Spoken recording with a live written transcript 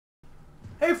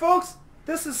Hey folks,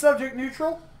 this is Subject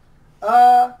Neutral.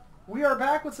 We are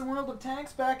back with some World of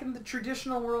Tanks, back in the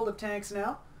traditional World of Tanks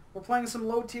now. We're playing some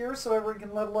low tier so everyone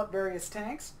can level up various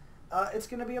tanks. It's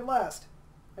going to be a blast.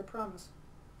 I promise.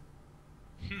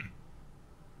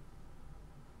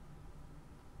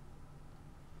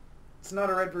 It's not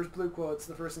a red versus blue quote. It's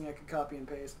the first thing I could copy and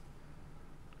paste.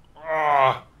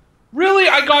 Really?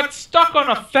 I got stuck on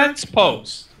a fence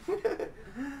post.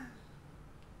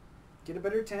 Get a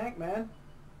better tank, man.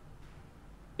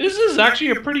 This is actually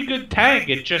a pretty good tank.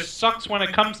 It just sucks when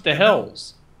it comes to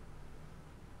hills.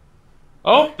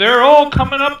 Oh, they're all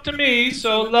coming up to me,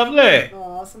 so lovely.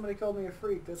 Aw, somebody called me a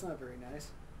freak. That's not very nice.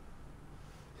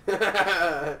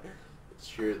 It's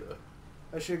true, though.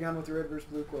 I should have gone with the red versus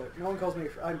blue quote. No one calls me a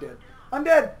freak. I'm dead. I'm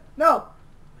dead! No!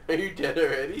 Are you dead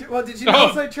already? Well, did you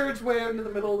notice I charged way out into the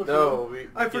middle of the field? No,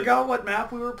 I forgot what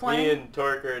map we were playing. Me and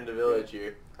Torque are in the village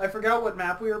here. I forgot what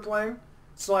map we were playing,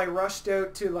 so I rushed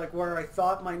out to like where I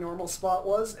thought my normal spot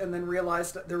was, and then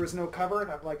realized that there was no cover,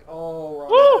 and I'm like, oh, wrong.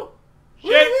 Woo!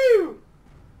 Shit! Woo-hoo!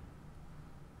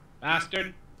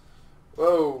 Bastard.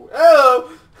 Whoa!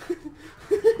 Oh!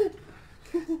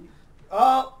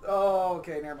 Oh,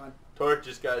 okay, never mind. Torque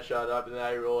just got shot up, and then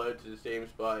I roll out to the same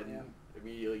spot and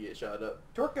immediately get shot up.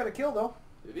 Torque got a kill though.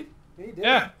 Did he? Yeah, he did.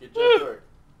 Yeah. Good job, Torque.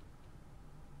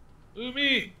 Ooh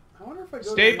me. I wonder if I go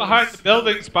Stay behind the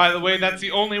buildings, by the way. That's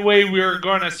the only way we're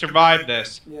going to survive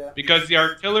this. Yeah. Because the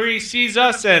artillery sees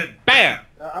us and BAM!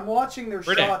 I'm watching their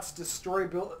We're dead. shots destroy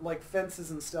like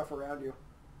fences and stuff around you.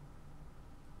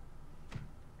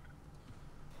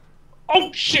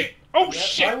 Oh shit! Oh Yeah,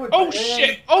 shit! would- Oh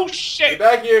shit! Oh Get shit!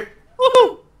 back here!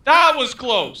 Woohoo! That was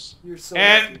close. You're so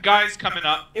And lucky. guys coming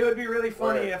up. It would be really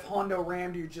funny Where? if Hondo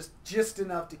rammed you just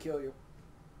enough to kill you.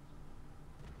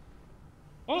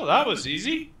 Oh, that was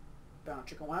easy. Bow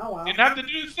chicka wow wow. Didn't have to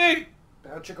do the thing.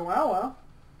 Bow chicka wow wow.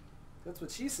 That's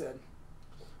what she said.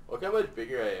 Look how much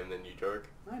bigger I am than you, Torque.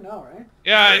 I know, right?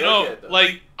 Yeah, I Look know. at them.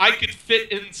 Like, I could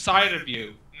fit inside of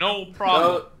you. No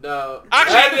problem. No.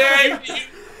 Actually,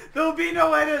 There'll be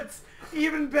no edits.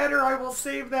 Even better, I will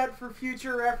save that for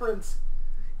future reference.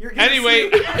 You're gonna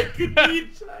Anyway. see, I could be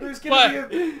inside. there's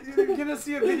gonna you're gonna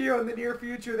see a video in the near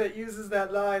future that uses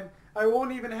that line. I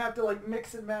won't even have to like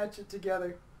mix and match it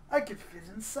together. I could fit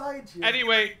inside you.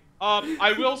 Anyway,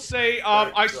 I will say,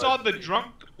 I saw the Drunk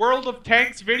World of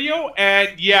Tanks video,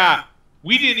 and yeah,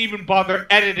 we didn't even bother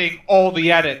editing all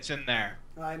the edits in there.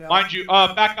 I know. Mind you,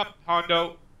 back up,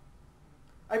 Hondo.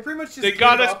 I pretty much just They gave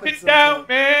got us up at pinned some down, point.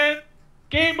 man.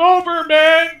 Game over,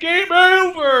 man. Game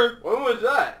over. When was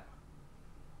that?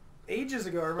 Ages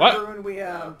ago, remember What? when we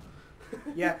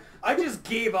yeah, I just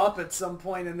gave up at some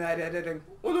point in that editing.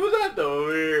 When was that, though?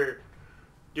 We were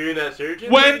doing that search?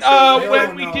 When No,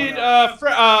 we no, did no.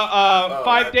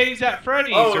 5 days at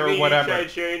Freddy's or you whatever.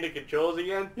 tried sharing the controls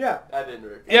again? Yeah. That didn't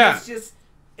work. And Yeah. it's just,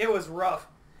 it was rough.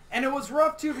 And it was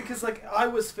rough too because like I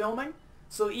was filming,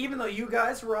 so even though you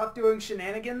guys were off doing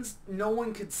shenanigans, no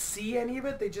one could see any of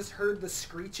it. They just heard the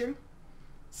screeching.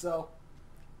 So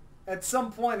at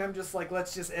some point I'm just like,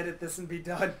 let's just edit this and be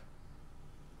done.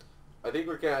 I think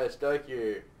we're kind of stuck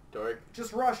here, Torque.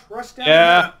 Just rush down.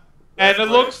 Yeah. And it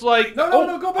looks like...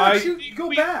 No, go back. I Shoot, think go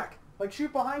we- back. Like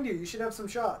shoot behind you. You should have some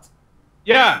shots.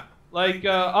 Yeah, like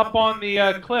up on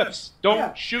the cliffs. Don't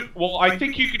Yeah. shoot. Well, I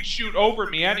think you can shoot over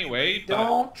me anyway. But...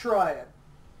 Don't try it.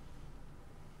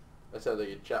 That sounds like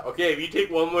a chat. Okay, if you take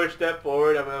one more step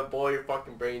forward, I'm gonna blow your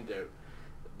fucking brains out.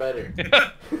 Better.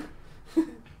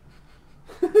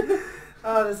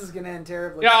 Oh, this is gonna end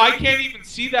terribly. Yeah, I can't even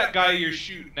see that guy you're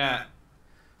shooting at.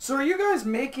 So are you guys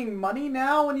making money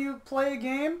now when you play a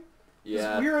game? 'Cause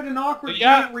Yeah. we're at an awkward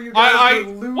Yeah, point where you guys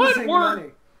were what losing word?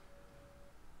 money.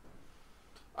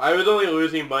 I was only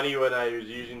losing money when I was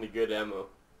using the good ammo.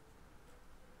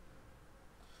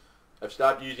 I've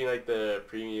stopped using like the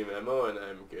premium ammo and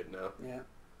I'm good now. Yeah.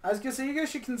 I was gonna say you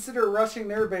guys should consider rushing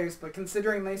their base, but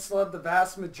considering they still have the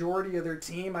vast majority of their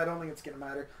team, I don't think it's gonna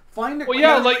matter. Find a Well,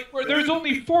 yeah, corner. like there's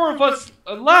only 4 of us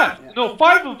left. Yeah. No,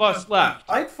 5 of us left.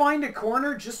 I'd find a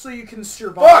corner just so you can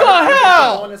survive. What the I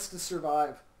hell? want us to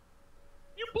survive.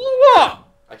 You blew up.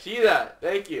 I see that.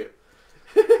 Thank you.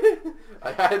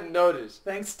 I hadn't noticed.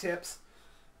 Thanks, Tips.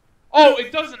 Oh,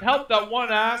 it doesn't help that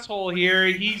one asshole here.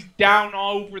 He's down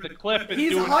all over the cliff and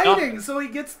He's doing hiding, nothing. so he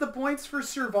gets the points for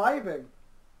surviving.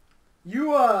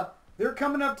 You, they're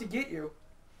coming up to get you.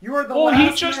 You are the Well, last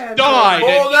he just man. died.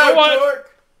 And Hold you know out, what? Torque!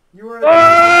 You are the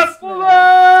last man.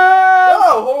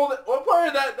 No, hold it. What part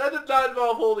of that? That did not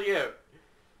involve holding out.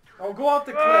 Oh, go off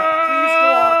the cliff. Please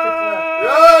go off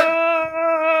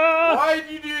Run! Why'd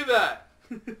you do that?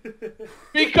 the cliff.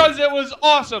 Because it was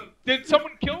awesome. Did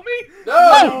someone kill me? No!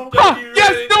 Oh, Don't you yes,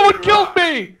 really no one need killed rock. me.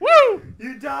 me! Woo!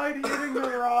 You died hitting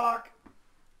the rock.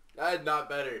 That's not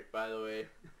better, by the way.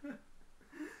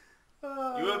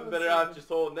 Oh, You would have been better off just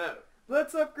holding out.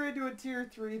 Let's upgrade to a tier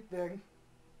 3 thing.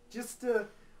 Just to...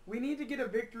 We need to get a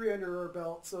victory under our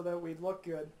belt so that we look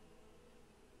good.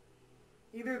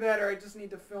 Either that or I just need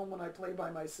to film when I play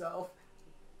by myself.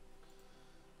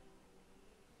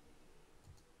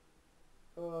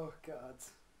 Oh,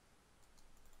 gods.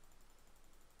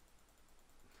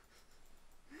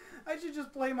 I should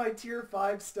just play my tier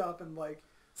 5 stuff and, like,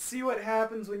 see what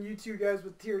happens when you two guys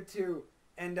with tier 2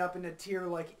 end up in a tier,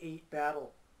 like, 8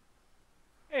 battle.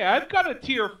 Hey, I've got a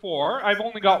tier 4. I've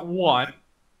only got 1.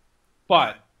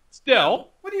 But, still.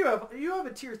 What do you have? You have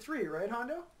a tier 3, right,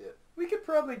 Hondo? Yeah. We could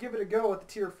probably give it a go with the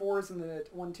tier 4s and the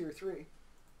 1 tier 3.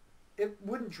 It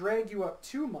wouldn't drag you up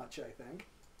too much, I think.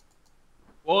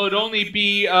 Well, it'd only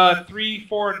be 3,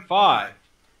 4, and 5.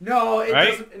 No, it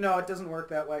Right? doesn't. No, it doesn't work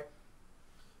that way.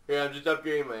 Here, I'm just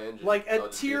upgrading my engine. Like I'll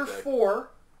at just be tier a sec. 4,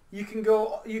 you can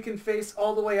go. You can face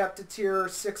all the way up to tier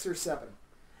 6 or 7,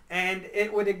 and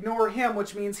it would ignore him,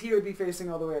 which means he would be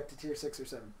facing all the way up to tier 6 or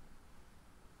 7.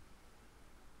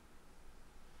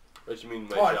 Which means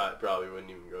my Oh, shot probably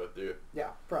wouldn't even go through. Yeah,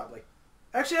 probably.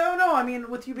 Actually, I don't know. I mean,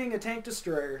 with you being a tank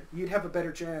destroyer, you'd have a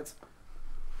better chance.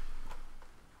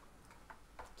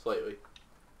 Slightly.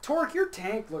 Torque, your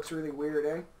tank looks really weird,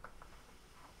 eh?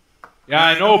 Yeah,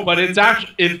 I know, but it's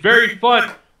very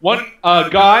fun. One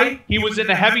guy, he was in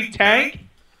a heavy tank,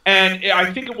 and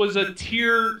I think it was a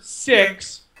tier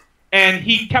 6, and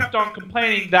he kept on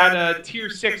complaining that a tier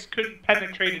 6 couldn't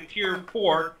penetrate a tier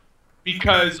 4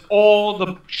 because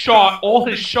all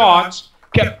his shots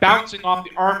kept bouncing off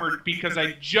the armor because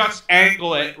I just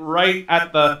angle it right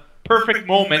at the perfect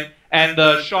moment, and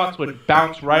the shots would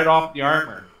bounce right off the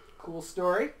armor. Cool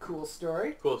story. Cool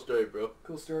story. Cool story, bro.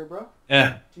 Cool story, bro.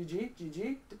 Yeah. GG.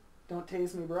 GG. Don't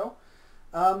tase me, bro.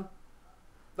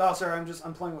 Sorry,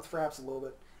 I'm playing with Fraps a little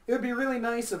bit. It would be really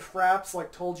nice if Fraps,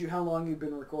 like, told you how long you've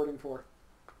been recording for.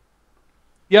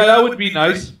 Yeah, that would be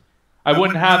nice. I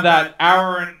wouldn't have that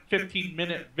hour and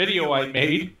 15-minute video I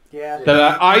made. Yeah.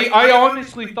 That I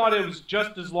honestly thought it was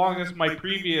just as long as my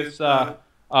previous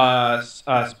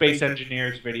Space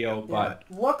Engineers video, but...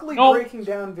 Luckily, No. breaking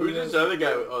down Who's videos... this other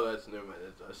guy? Oh, that's never mind.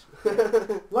 That's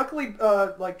us. Luckily,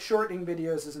 like, shortening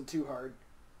videos isn't too hard.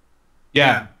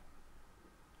 Yeah.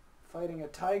 Fighting a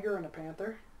tiger and a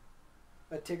panther.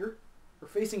 A tigger. We're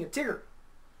facing a tigger.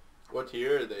 What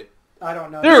tier are they? I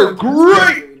don't know. They're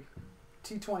great!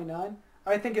 T29.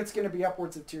 I think it's going to be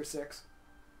upwards of tier 6.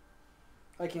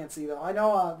 I can't see, though. I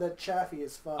know that Chaffee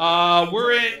is 5.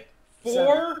 We're in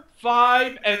 4,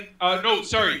 5, and... 5, It goes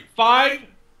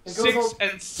 6, all-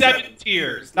 and 7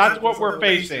 tiers. That's what we're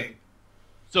facing.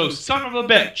 So, son of a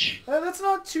bitch. That's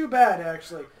not too bad,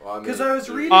 actually. Well, Because I was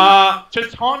reading...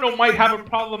 Just Hondo might have a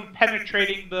problem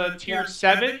penetrating the tier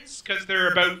 7s, because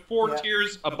they're about 4 Yeah.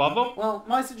 tiers above them. Well,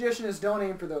 my suggestion is don't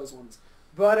aim for those ones.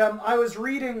 But I was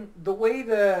reading the way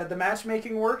the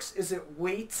matchmaking works is it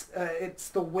weights. It's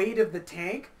the weight of the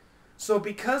tank. So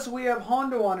because we have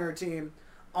Hondo on our team,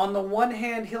 on the one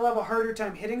hand he'll have a harder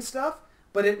time hitting stuff,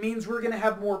 but it means we're going to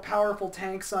have more powerful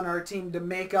tanks on our team to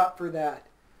make up for that.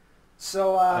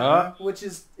 So, which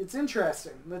is, it's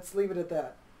interesting. Let's leave it at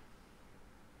that.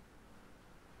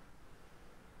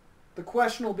 The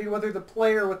question will be whether the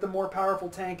player with the more powerful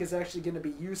tank is actually going to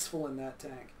be useful in that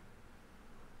tank.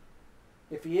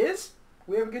 If he is,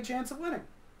 we have a good chance of winning.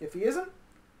 If he isn't,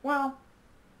 well,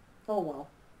 oh well.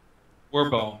 We're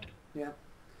boned. Yeah.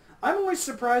 I'm always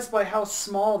surprised by how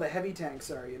small the heavy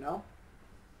tanks are, you know?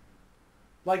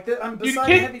 Like, I'm beside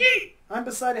a heavy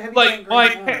tank Like,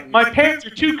 right now. my Panther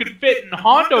 2 could fit in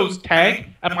Hondo's tank,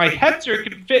 and my Hetzer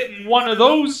could fit in one of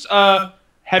those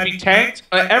heavy tanks.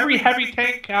 Every heavy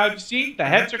tank I've seen, the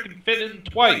Hetzer can fit in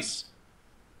twice.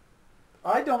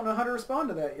 I don't know how to respond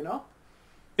to that, you know?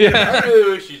 I Yeah.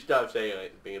 really wish you stopped saying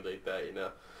being like that, you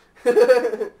know?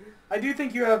 I do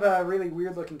think you have a really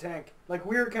weird-looking tank. Like,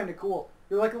 weird kind of cool.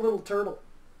 You're like a little turtle.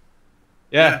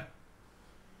 Yeah.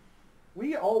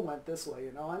 We all went this way,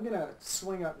 you know? I'm going to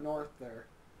swing up north there.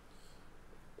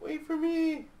 Wait for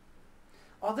me.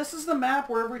 Oh, this is the map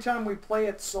where every time we play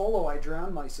it solo, I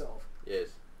drown myself. Yes.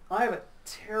 I have a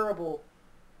terrible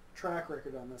track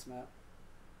record on this map.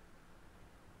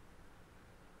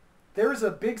 There's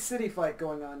a big city fight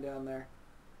going on down there.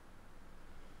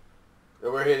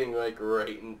 And we're hitting, like, right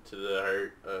into the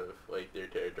heart of, like, their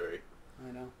territory.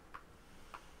 I know.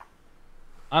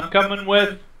 I'm coming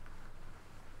with...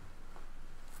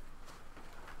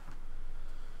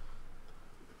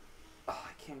 Oh,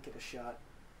 I can't get a shot.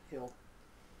 Hill.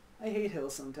 I hate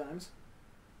hills sometimes.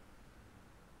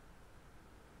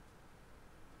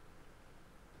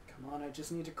 Come on, I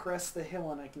just need to crest the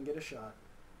hill and I can get a shot.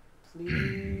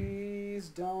 Please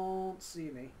don't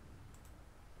see me.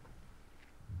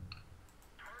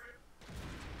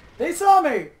 They saw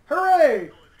me!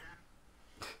 Hooray!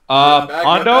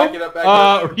 Hondo? Back it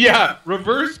up. Yeah,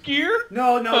 reverse gear?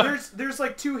 No, there's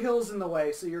like 2 hills in the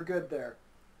way, so you're good there.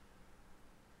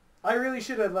 I really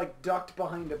should have like ducked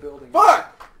behind a building.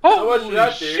 Fuck!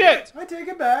 Holy shit! I take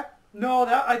it back. No,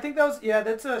 I think that was,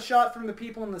 that's a shot from the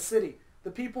people in the city.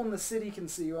 The people in the city can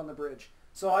see you on the bridge.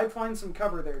 So I'd find some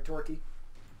cover there, Torquey.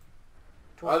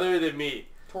 Other than me.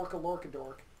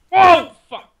 Torca-lorca-dork. Oh,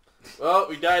 fuck! Well,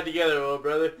 we died together, little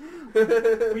brother.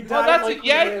 We died Well, like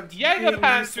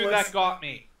Yagapanther that got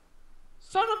me.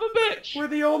 Son of a bitch! We're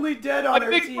the only dead on My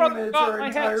our big team, brother and it's got our my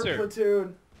entire head, sir.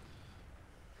 platoon.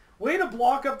 Way to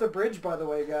block up the bridge, by the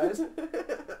way, guys.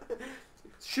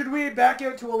 Should we back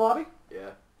out to a lobby? Yeah.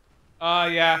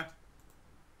 Yeah.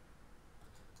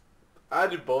 I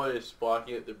had a bonus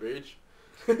blocking at the bridge.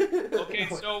 Okay,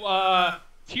 so,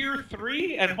 tier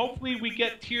 3, and hopefully we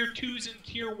get tier 2s and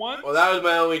tier 1s. Well, that was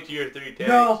my only tier 3 tag,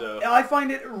 No, so... I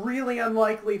find it really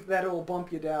unlikely that it will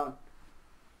bump you down.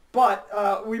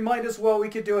 But we might as well, we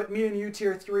could do it, me and you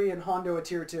tier 3 and Hondo a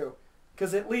tier 2.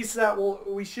 Because at least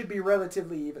we should be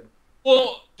relatively even.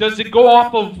 Well, does it go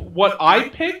off of what I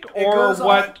pick, or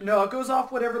what? No, it goes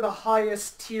off whatever the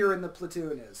highest tier in the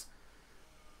platoon is.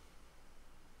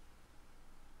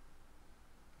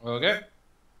 Okay.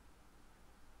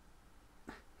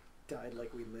 Died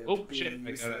like we lived. Oh, being shit, I got it.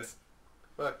 useless.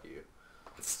 Fuck you.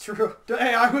 It's true.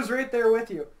 Hey, I was right there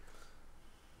with you.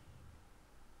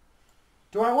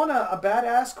 Do I want a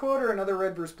badass quote or another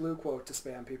red versus blue quote to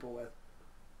spam people with?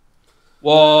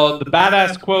 Well, the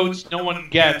badass quotes no one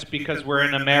gets because we're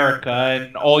in America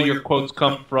and all your quotes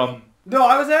come from... No,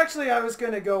 I was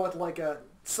going to go with like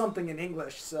something in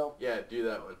English, so... Yeah, do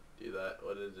that one. Do that.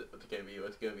 What is it? What's it gonna be?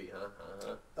 What's it gonna be,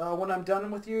 huh? When I'm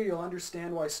done with you, you'll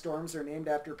understand why storms are named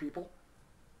after people.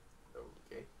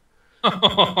 Okay.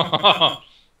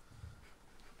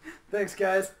 Thanks,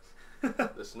 guys. The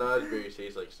snozzberries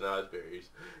taste like snozzberries.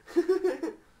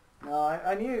 No,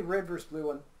 I need a red versus blue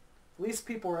one. At least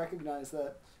people recognize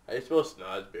that. I spell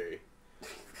snozzberry.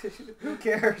 Who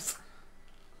cares?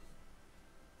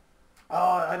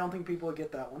 Oh, I don't think people would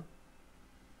get that one.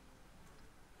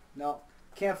 No.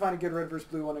 Can't find a good red versus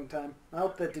blue one in time. I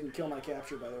hope that didn't kill my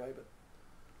capture, by the way, but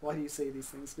why do you say these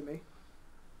things to me?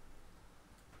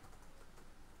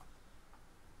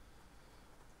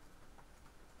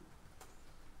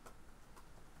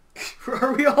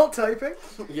 Are we all typing?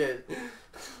 Yeah.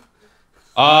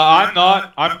 I'm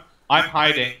not. I'm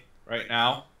hiding right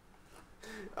now.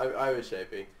 I was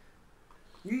typing.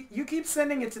 You keep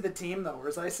sending it to the team though,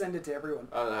 whereas I send it to everyone.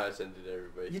 I don't know how to send it to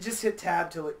everybody. You just hit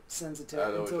tab till it sends it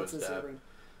to until it says everyone.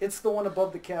 It's the one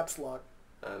above the caps lock.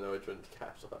 I don't know which one's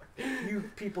caps lock. You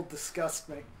people disgust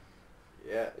me.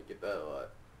 Yeah, I get that a lot.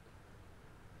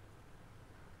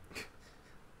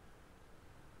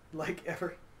 Like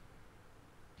ever.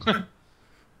 I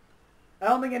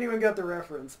don't think anyone got the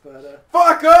reference, but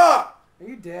Fuck off! are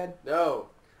you dead? No.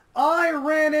 I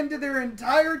ran into their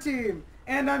entire team,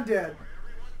 and I'm dead.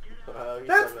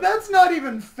 That's That's not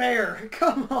even fair.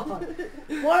 Come on.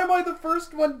 Why am I the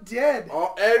first one dead?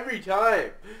 Oh, every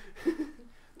time.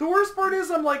 The worst part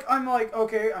is I'm like,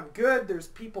 okay, I'm good. There's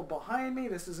people behind me.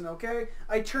 This isn't okay.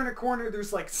 I turn a corner.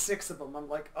 There's like 6 of them. I'm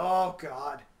like, oh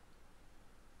God.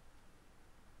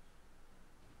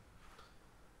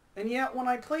 And yet when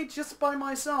I play just by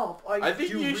myself, I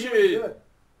think do you really should good.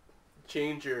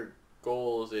 change your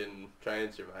goals and try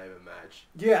and survive a match.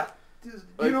 Yeah.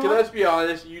 Like, let's be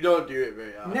honest, you don't do it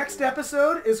very often. Next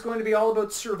episode is going to be all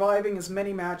about surviving as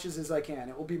many matches as I can.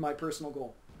 It will be my personal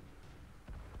goal.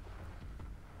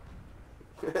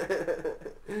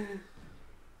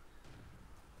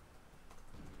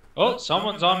 Oh,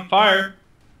 someone's on fire.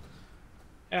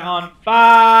 On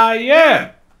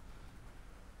fire!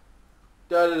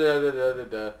 Da da da da da da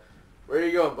da. Where are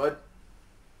you going, bud?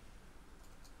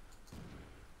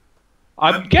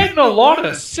 I'm getting a lot of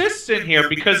assists in here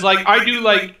because, like, I do,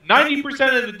 like,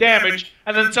 90% of the damage,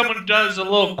 and then someone does a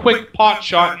little quick pot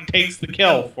shot and takes the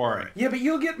kill for it. Yeah, but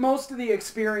you'll get most of the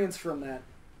experience from that.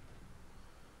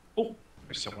 Oh,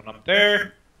 there's someone up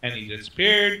there, and he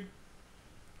disappeared.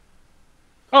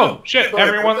 Oh, shit,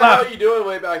 everyone What the left. hell are you doing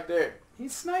way back there?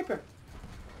 He's sniping.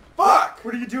 Fuck!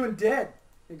 What are you doing dead?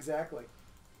 Exactly.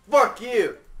 Fuck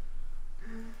you!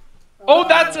 Oh,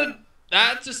 that's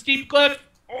a steep cliff.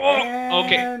 Oh,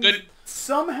 okay, good.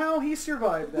 Somehow he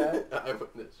survived that. I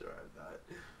wouldn't have survived that.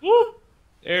 Woo!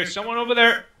 There's someone over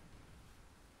there.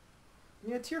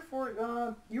 Yeah, tier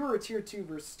 4, you were a tier 2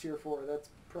 versus tier 4. That's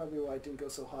probably why it didn't go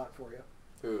so hot for you.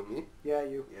 Who, me? Yeah,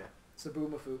 you. Yeah.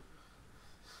 Sabumafu.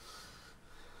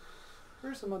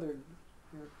 There's some other...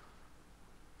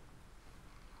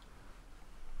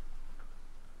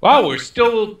 Wow, we're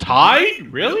still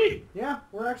tied? Really? Yeah,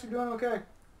 we're actually doing okay.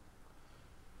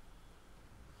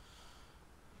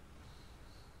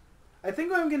 I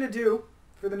think what I'm going to do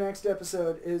for the next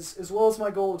episode is, as well as my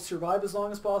goal of survive as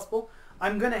long as possible,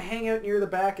 I'm going to hang out near the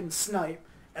back and snipe.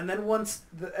 And then once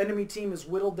the enemy team is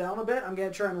whittled down a bit, I'm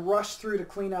going to try and rush through to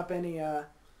clean up any...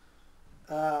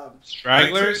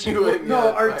 Stragglers?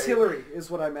 No, artillery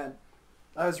is what I meant.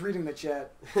 I was reading the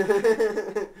chat.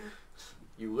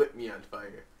 You lit me on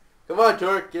fire. Come on,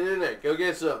 Torque, get in there. Go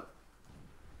get some.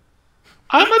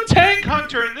 I'm a tank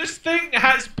hunter, and this thing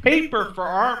has paper for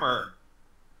armor.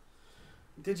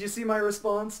 Did you see my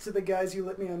response to the guys you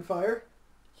lit me on fire?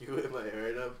 You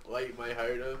light my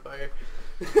heart on fire.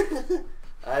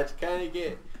 That's kind of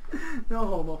gay. No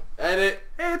homo. Edit.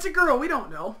 Hey, it's a girl. We don't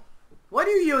know. Why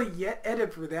do you yet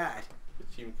edit for that?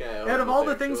 It seemed kind of. Out of all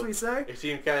the things we say, it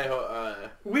seemed kind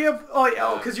of. we have. Oh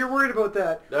yeah, because you're worried about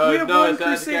that. No, we have no, one it's not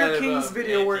Crusader kind of, Kings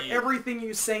video where anti- everything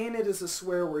you say in it is a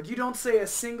swear word. You don't say a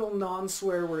single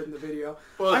non-swear word in the video.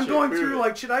 Bullshit, I'm going prove through it.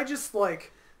 like, should I just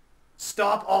like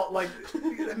stop all like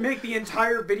make the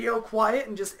entire video quiet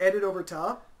and just edit over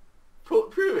top?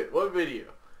 Prove it. What video?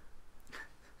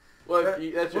 What?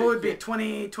 That's What right. would be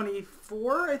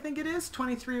 2024? I think it is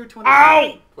 23 or 24.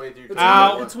 Ow! 23. It's,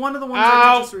 Ow! it's one of the ones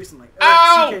I did just recently.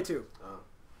 Ow! CK2. Oh.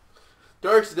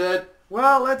 Dark's dead.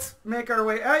 Well, let's make our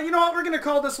way. You know what? We're going to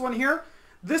call this one here.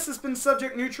 This has been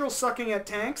Subject Neutral, sucking at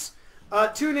tanks.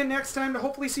 Tune in next time to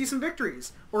hopefully see some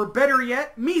victories. Or better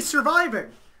yet, me surviving.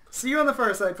 See you on the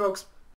far side, folks.